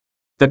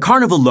The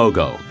Carnival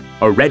logo,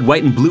 a red,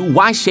 white, and blue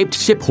Y-shaped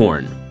ship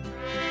horn.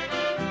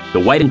 The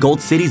white and gold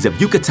cities of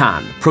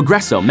Yucatan,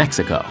 Progreso,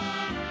 Mexico.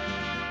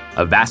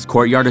 A vast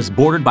courtyard is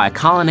bordered by a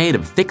colonnade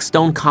of thick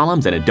stone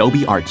columns and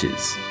adobe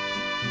arches.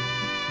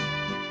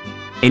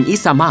 In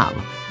IzamÄ,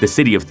 the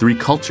city of three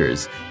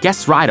cultures,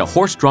 guests ride a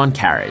horse-drawn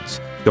carriage.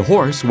 The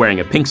horse,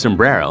 wearing a pink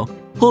sombrero,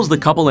 pulls the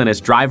couple and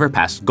its driver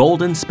past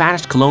golden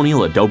Spanish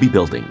Colonial adobe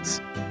buildings.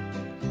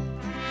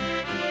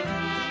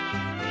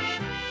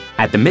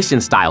 At the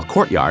mission-style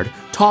courtyard,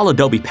 tall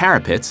adobe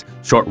parapets,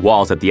 short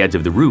walls at the edge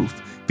of the roof,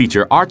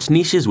 feature arched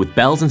niches with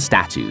bells and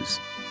statues.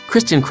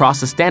 Christian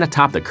crosses stand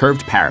atop the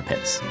curved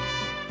parapets.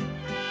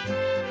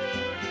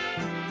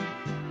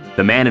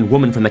 The man and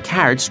woman from the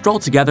carriage stroll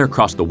together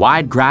across the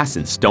wide grass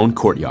and stone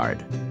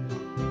courtyard.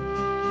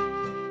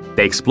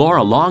 They explore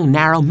a long,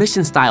 narrow,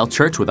 mission-style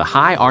church with a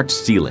high arched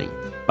ceiling.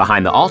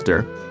 Behind the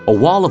altar, a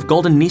wall of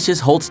golden niches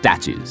holds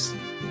statues.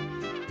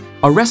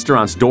 A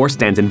restaurant's door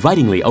stands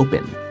invitingly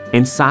open.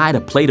 Inside,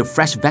 a plate of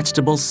fresh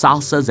vegetables,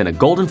 salsas, and a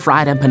golden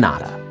fried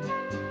empanada.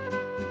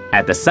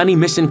 At the sunny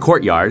mission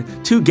courtyard,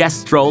 two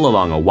guests stroll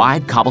along a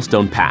wide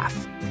cobblestone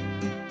path.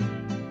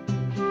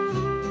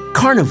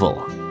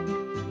 Carnival.